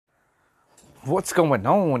What's going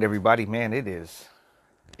on, everybody? Man, it is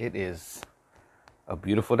a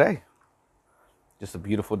beautiful day. Just a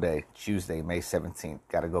beautiful day. Tuesday, May 17th.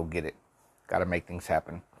 Gotta go get it. Gotta make things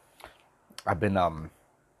happen. I've been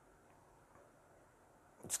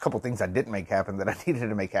it's a couple things I didn't make happen that I needed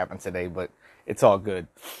to make happen today, but it's all good.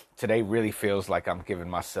 Today really feels like I'm giving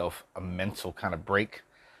myself a mental kind of break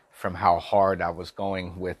from how hard I was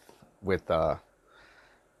going with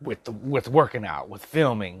with working out, with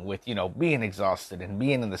filming, with being exhausted and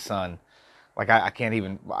being in the sun. Like I can't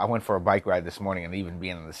even. I went for a bike ride this morning, and even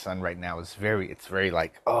being in the sun right now is it's very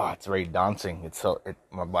like, it's very daunting.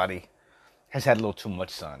 My body has had a little too much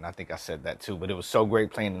sun. I think I said that too, but it was so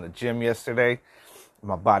great playing in the gym yesterday.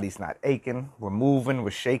 My body's not aching. We're moving, we're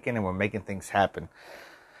shaking, and we're making things happen.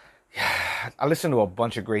 I listened to a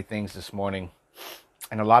bunch of great things this morning,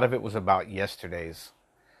 and a lot of it was about yesterday's,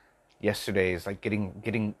 like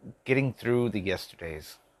getting through the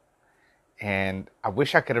yesterdays. And I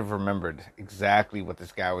wish I could have remembered exactly what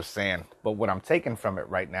this guy was saying, but what I'm taking from it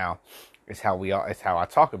right now is how I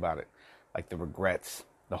talk about it, like the regrets,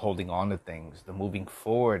 the holding on to things, the moving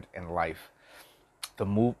forward in life,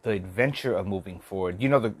 the adventure of moving forward.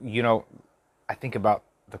 I think about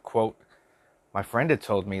the quote my friend had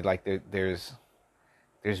told me, like there's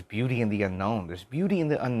beauty in the unknown. There's beauty in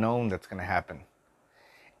the unknown that's going to happen.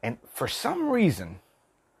 And for some reason,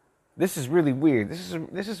 this is really weird.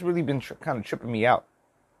 This has really been kind of tripping me out.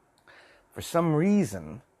 For some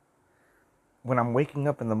reason, when I'm waking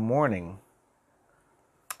up in the morning,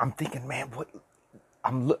 I'm thinking, man,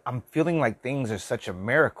 I'm feeling like things are such a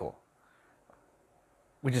miracle,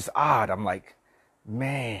 which is odd. I'm like,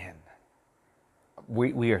 man,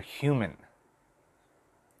 we are human.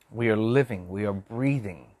 We are living. We are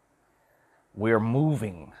breathing. We are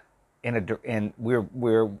moving. And I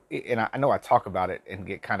know I talk about it and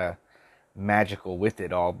get kind of magical with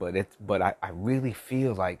it all, but I really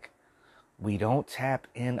feel like we don't tap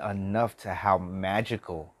in enough to how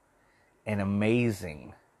magical and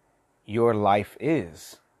amazing your life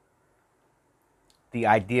is. The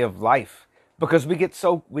idea of life, because we get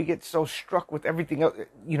so struck with everything else.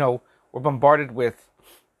 We're bombarded with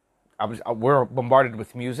we're bombarded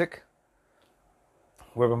with music.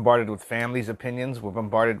 We're bombarded with families' opinions. We're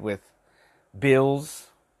bombarded with bills,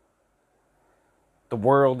 the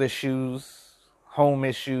world issues, home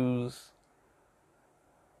issues,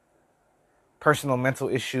 personal mental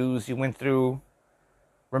issues you went through,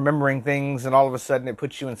 remembering things, and all of a sudden it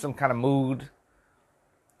puts you in some kind of mood.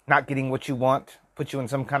 Not getting what you want puts you in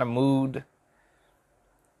some kind of mood.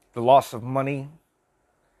 The loss of money,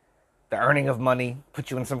 the earning of money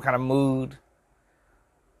puts you in some kind of mood.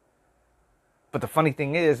 But the funny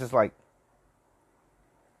thing is like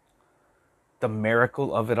the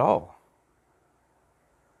miracle of it all.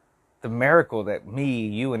 The miracle that me,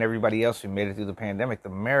 you, and everybody else who made it through the pandemic, the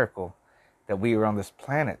miracle that we are on this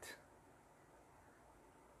planet.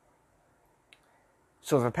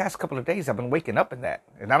 So the past couple of days, I've been waking up in that.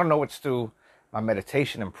 And I don't know, it's through my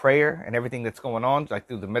meditation and prayer and everything that's going on, like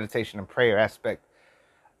through the meditation and prayer aspect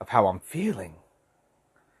of how I'm feeling.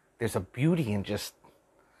 There's a beauty in just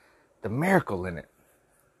the miracle in it.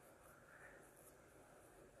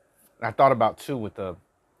 And I thought about, too, with the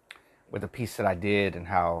piece that I did and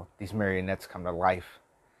how these marionettes come to life.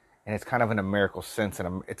 And it's kind of in a miracle sense,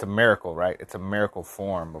 and it's a miracle, right? It's a miracle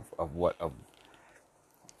form of what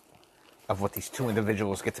these two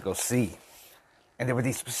individuals get to go see. And there were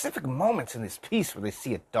these specific moments in this piece where they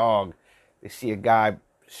see a dog, they see a guy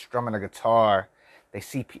strumming a guitar, they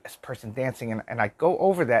see a person dancing, and I go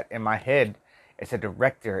over that in my head as a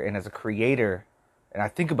director and as a creator, and I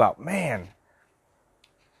think about, man,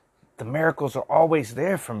 the miracles are always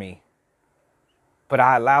there for me. But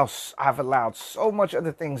I've allowed so much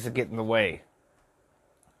other things to get in the way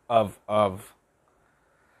of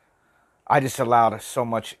I just allowed so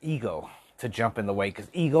much ego to jump in the way, because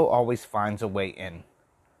ego always finds a way in.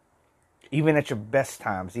 Even at your best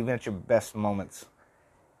times, even at your best moments,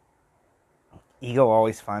 ego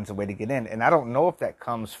always finds a way to get in. And I don't know if that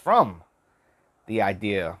comes from the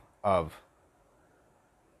idea of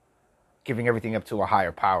giving everything up to a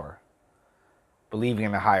higher power, believing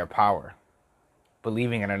in a higher power,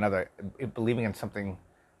 believing in something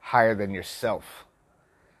higher than yourself.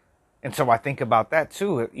 And so I think about that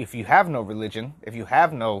too. If you have no religion, if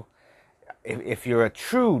you're a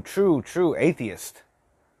true atheist,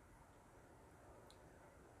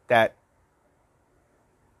 that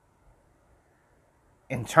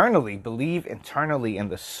believe internally in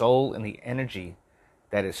the soul and the energy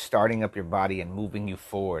that is starting up your body and moving you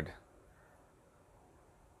forward.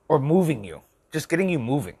 Or moving you, just getting you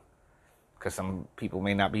moving. Because some people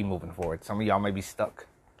may not be moving forward. Some of y'all may be stuck.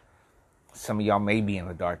 Some of y'all may be in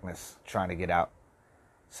the darkness trying to get out.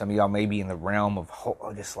 Some of y'all may be in the realm of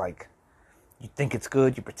just like, you think it's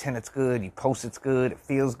good, you pretend it's good, you post it's good, it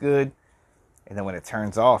feels good. And then when it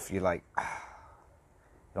turns off, you're like, it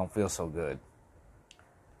don't feel so good.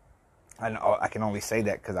 I know I can only say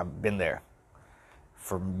that because I've been there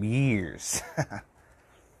for years.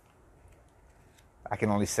 I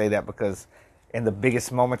can only say that because in the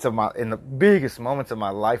biggest moments of my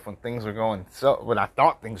life, when I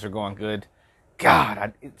thought things were going good,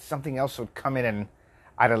 God, something else would come in and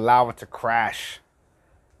I'd allow it to crash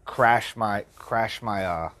my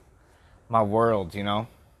my world, you know.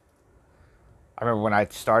 I remember when I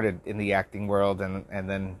started in the acting world, and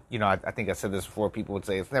then, you know, I think I said this before, people would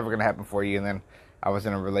say, it's never going to happen for you. And then I was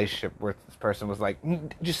in a relationship where this person was like,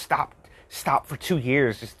 just stop for 2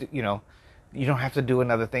 years. Just, you know, you don't have to do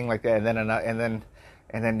another thing like that. And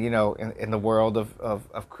then, you know, in the world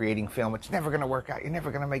of creating film, it's never going to work out. You're never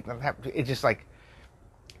going to make them happen. It's just like,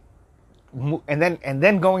 and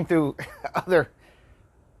then going through other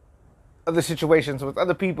situations with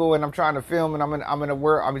other people, and I'm trying to film, and I'm in a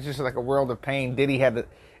world. I'm just like a world of pain. Diddy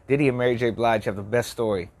and Mary J. Blige have the best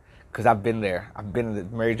story, because I've been there. I've been in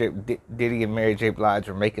the Diddy and Mary J. Blige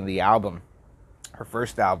were making the album, her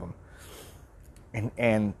first album,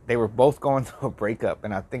 and they were both going through a breakup.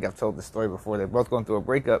 And I think I've told this story before. They're both going through a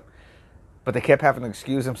breakup, but they kept having to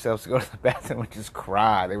excuse themselves to go to the bathroom and just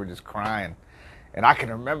cry. They were just crying, and I can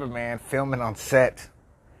remember, man, filming on set.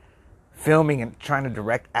 Filming and trying to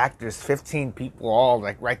direct actors, 15 people all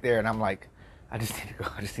like right there, and I'm like, I just need to go.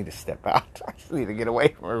 I just need to step out. I just need to get away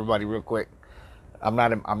from everybody real quick. I'm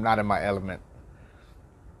not in my element.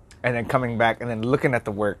 And then coming back and then looking at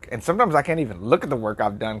the work, and sometimes I can't even look at the work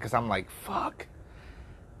I've done because I'm like, fuck.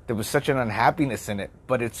 There was such an unhappiness in it,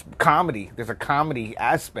 but it's comedy. There's a comedy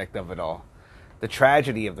aspect of it all. The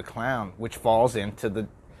tragedy of the clown, which falls into the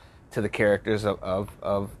characters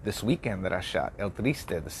of this weekend that I shot. El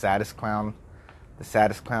Triste, the saddest clown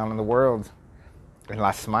in the world. And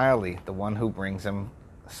La Smiley, the one who brings him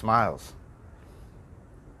smiles.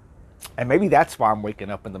 And maybe that's why I'm waking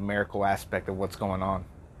up in the miracle aspect of what's going on.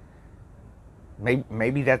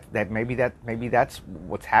 Maybe that's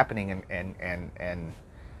what's happening, and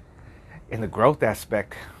in the growth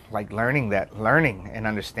aspect, like learning and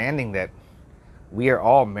understanding that we are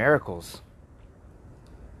all miracles.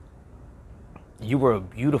 You were a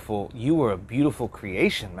beautiful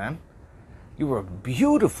creation, man. You were a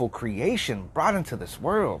beautiful creation brought into this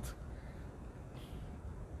world.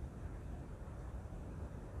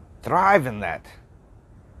 Thrive in that.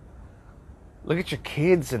 Look at your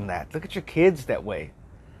kids in that. Look at your kids that way.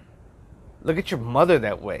 Look at your mother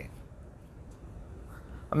that way.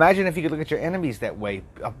 Imagine if you could look at your enemies that way.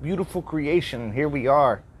 A beautiful creation, and here we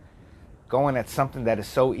are, going at something that is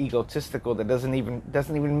so egotistical that doesn't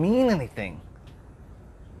even mean anything.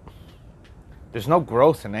 There's no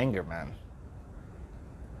growth in anger, man.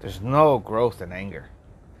 There's no growth in anger.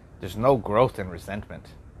 There's no growth in resentment.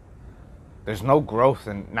 There's no growth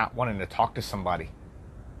in not wanting to talk to somebody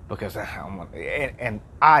because and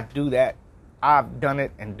I do that. I've done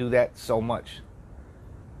it and do that so much.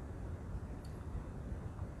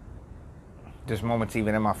 There's moments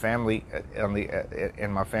even in my family on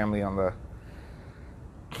the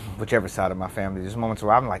whichever side of my family. There's moments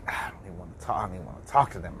where I'm like, I don't even want to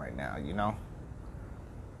talk to them right now, you know.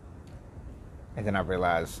 And then I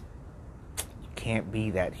realized, you can't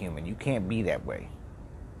be that human. You can't be that way.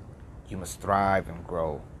 You must thrive and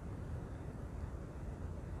grow.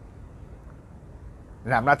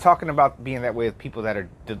 Now, I'm not talking about being that way with people that are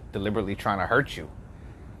deliberately trying to hurt you.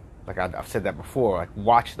 Like I've said that before. Like,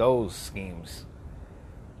 watch those schemes.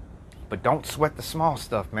 But don't sweat the small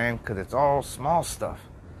stuff, man, because it's all small stuff.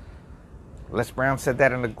 Les Brown said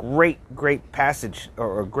that in a great passage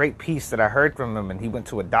or a great piece that I heard from him. And he went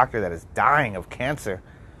to a doctor that is dying of cancer.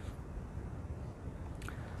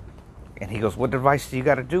 And he goes, what advice do you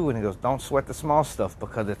got to do? And he goes, don't sweat the small stuff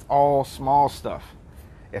because it's all small stuff.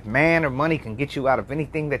 If man or money can get you out of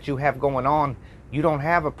anything that you have going on, you don't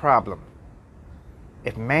have a problem.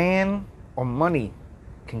 If man or money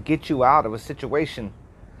can get you out of a situation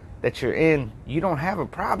that you're in, you don't have a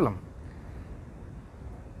problem.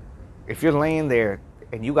 If you're laying there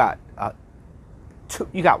and you got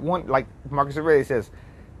one, like Marcus Aurelius says,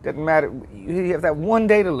 doesn't matter, you have that one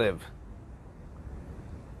day to live.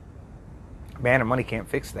 Man or money can't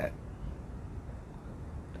fix that.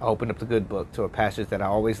 I opened up the good book to a passage that I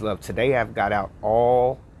always love. Today I have got out of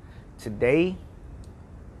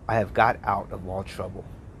all trouble.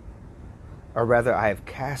 Or rather, I have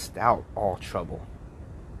cast out all trouble.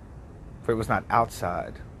 For it was not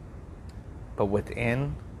outside, but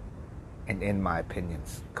within and in my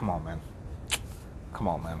opinions. Come on, man. Come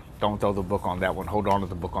on, man. Don't throw the book on that one. Hold on to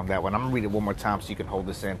the book on that one. I'm going to read it one more time so you can hold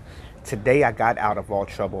this in. Today I got out of all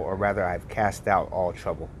trouble, or rather I've cast out all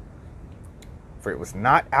trouble. For it was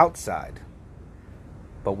not outside,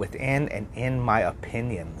 but within and in my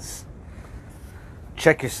opinions.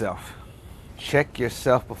 Check yourself. Check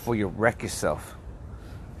yourself before you wreck yourself.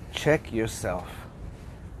 Check yourself.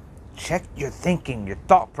 Check your thinking, your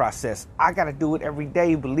thought process. I got to do it every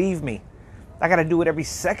day, believe me. I got to do it every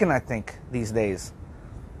second, I think, these days.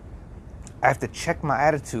 I have to check my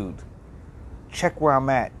attitude. Check where I'm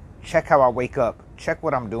at. Check how I wake up. Check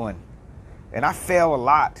what I'm doing. And I fail a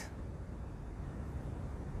lot.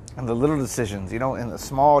 And the little decisions, in the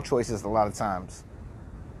small choices a lot of times.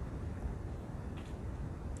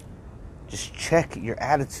 Just check your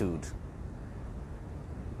attitude.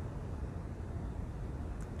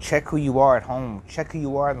 Check who you are at home. Check who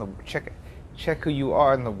you are check who you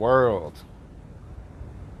are in the world.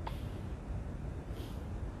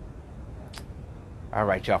 All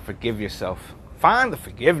right, y'all, forgive yourself. Find the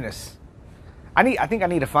forgiveness. I think I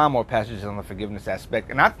need to find more passages on the forgiveness aspect.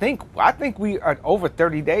 And I think we are over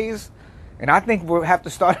 30 days, and I think we'll have to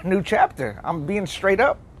start a new chapter. I'm being straight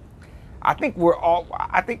up. I think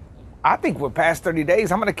we're past 30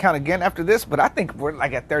 days. I'm going to count again after this, but I think we're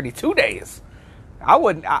like at 32 days. I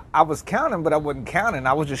was counting, but I wasn't counting.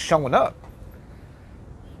 I was just showing up.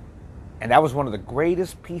 And that was one of the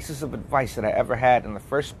greatest pieces of advice that I ever had in the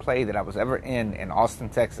first play that I was ever in Austin,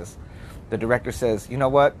 Texas. The director says, you know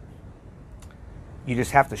what? You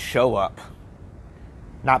just have to show up.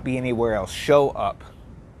 Not be anywhere else. Show up.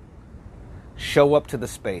 Show up to the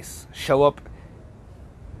space. Show up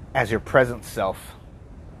as your present self.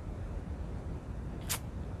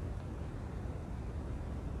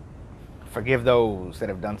 Forgive those that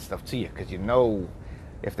have done stuff to you, because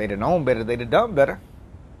if they'd have known better, they'd have done better.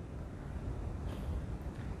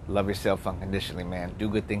 Love yourself unconditionally, man. Do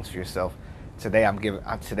good things for yourself. Today I'm giving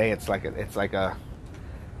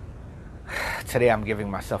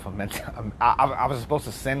myself a mental. I was supposed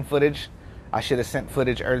to send footage. I should have sent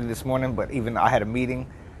footage early this morning, but I had a meeting,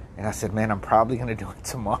 and I said, man, I'm probably gonna do it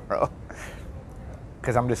tomorrow,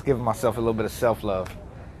 because I'm just giving myself a little bit of self-love.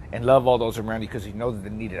 And love all those around you, because you know that they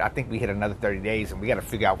need it. I think we hit another 30 days, and we got to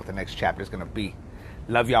figure out what the next chapter is going to be.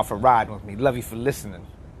 Love y'all for riding with me. Love you for listening.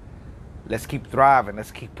 Let's keep thriving.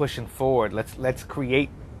 Let's keep pushing forward. Let's create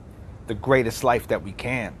the greatest life that we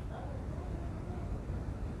can.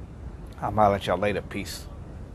 I'll holler at y'all later. Peace.